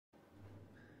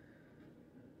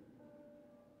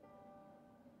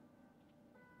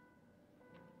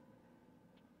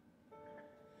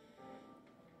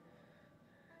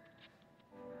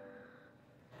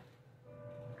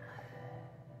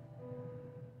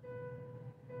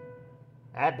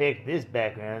I picked this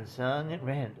background song at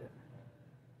random.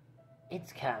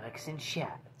 It's Comics and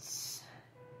Shots.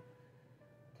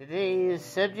 Today's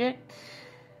subject: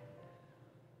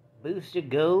 Booster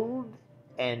Gold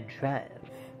and Triumph.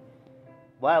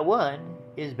 Why one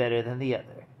is better than the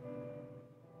other?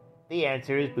 The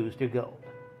answer is Booster Gold,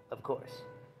 of course.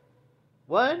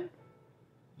 One,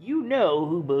 you know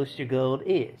who Booster Gold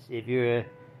is if you're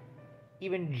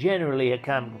even generally a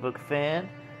comic book fan,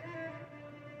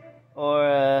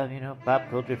 or pop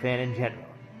culture fan in general.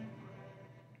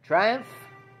 Triumph,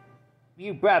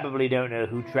 you probably don't know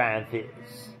who Triumph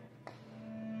is.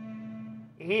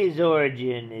 His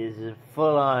origin is a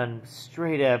full-on,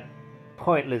 straight-up,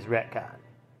 pointless retcon.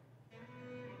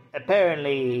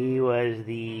 Apparently, he was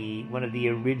one of the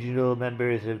original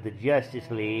members of the Justice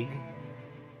League,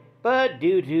 but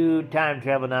due to time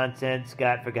travel nonsense,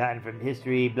 got forgotten from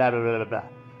history, blah, blah, blah, blah, blah.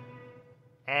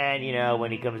 And,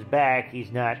 when he comes back,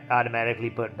 he's not automatically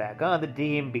put back on the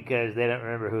team because they don't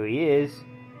remember who he is.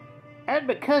 And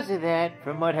because of that,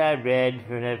 from what I've read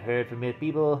and I've heard from his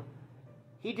people,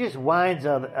 he just whines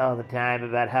all the time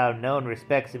about how no one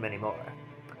respects him anymore.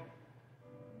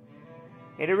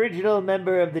 An original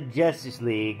member of the Justice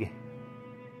League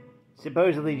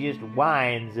supposedly just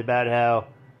whines about how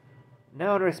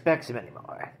no one respects him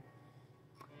anymore.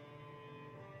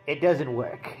 It doesn't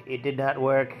work. It did not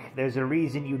work. There's a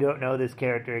reason you don't know this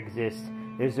character exists.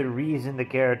 There's a reason the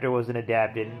character wasn't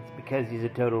adapted. It's because he's a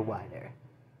total whiner.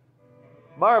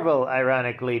 Marvel,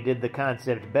 ironically, did the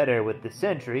concept better with the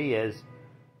Sentry, as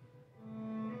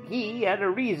he had a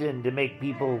reason to make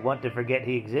people want to forget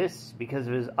he exists because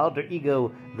of his alter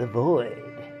ego, the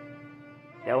Void.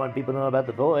 Now when people know about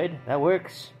the Void, that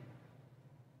works.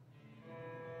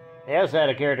 They also had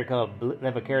a character called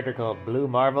Blue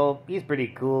Marvel. He's pretty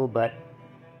cool, but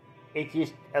it's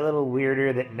just a little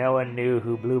weirder that no one knew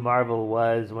who Blue Marvel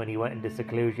was when he went into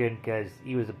seclusion because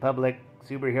he was a public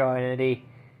superhero entity.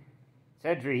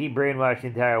 Sentry, he brainwashed the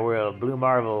entire world. Blue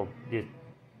Marvel, just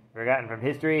forgotten from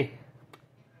history.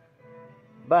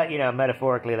 But,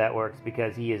 metaphorically that works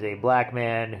because he is a black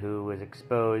man who was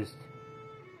exposed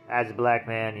as a black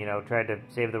man, tried to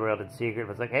save the world in secret. It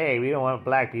was like, hey, we don't want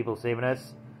black people saving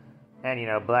us.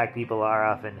 And, black people are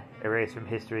often erased from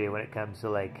history when it comes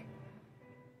to,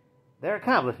 their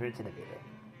accomplishments and everything.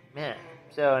 Yeah,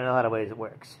 so in a lot of ways it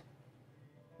works.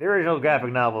 The original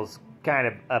graphic novel's kind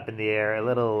of up in the air, a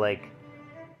little,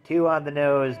 too on the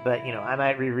nose, but, I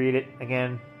might reread it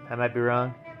again. I might be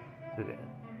wrong. Okay.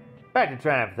 Back to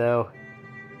Triumph, though.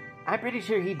 I'm pretty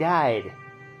sure he died.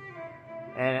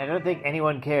 And I don't think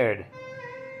anyone cared.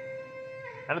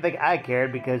 I don't think I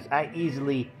cared because I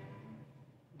easily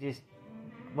just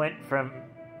went from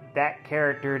that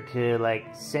character to,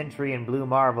 Sentry and Blue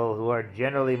Marvel, who are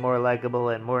generally more likable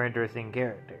and more interesting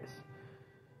characters.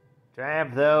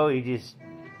 Triumph, though, he just,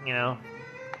 a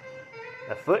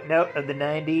footnote of the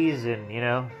 90s,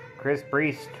 and, Chris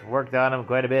Priest worked on him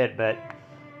quite a bit, but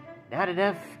not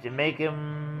enough to make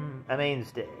him a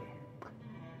mainstay.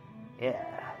 Yeah.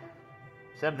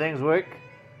 Some things work,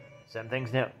 some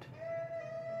things don't.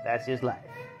 That's his life.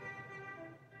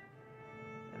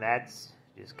 And that's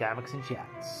just Comics and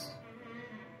Shots.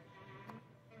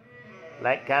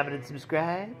 Like, comment, and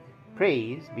subscribe.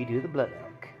 Praise be to the Blood Elk.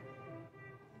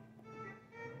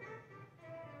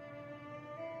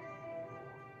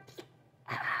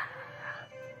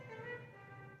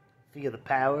 Feel the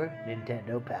power,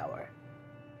 Nintendo power.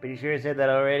 Pretty sure I said that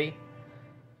already,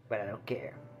 but I don't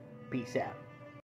care. Peace out.